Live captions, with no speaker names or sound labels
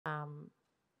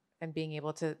and being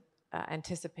able to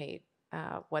anticipate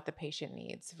what the patient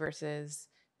needs versus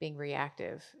being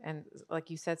reactive. And like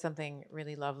you said something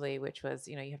really lovely, which was,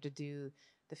 you know, you have to do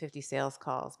the 50 sales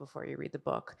calls before you read the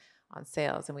book on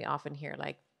sales. And we often hear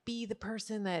like, be the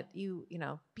person that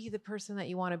be the person that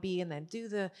you want to be, and then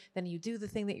then you do the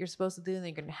thing that you're supposed to do, and then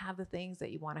you're going to have the things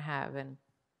that you want to have. And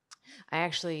I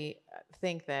actually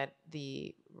think that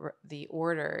the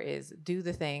order is do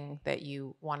the thing that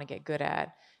you want to get good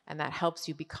at, and that helps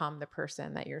you become the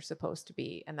person that you're supposed to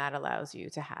be, and that allows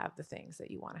you to have the things that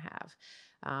you want to have.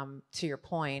 To your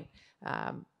point,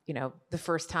 the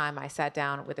first time I sat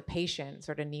down with a patient,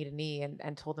 sort of knee to knee,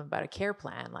 and told them about a care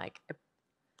plan, like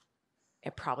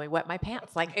it probably wet my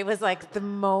pants. Like it was like the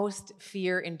most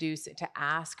fear-inducing to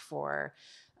ask for.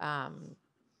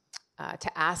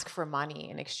 To ask for money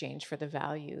in exchange for the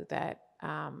value that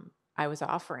I was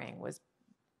offering was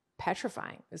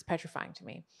petrifying. It was petrifying to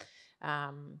me.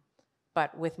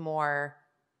 But with more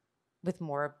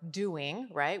doing,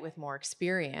 right, with more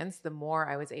experience, the more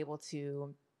I was able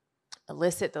to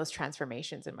elicit those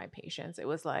transformations in my patients. It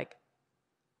was like,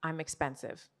 I'm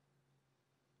expensive.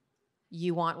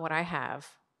 You want what I have,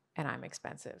 and I'm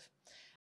expensive.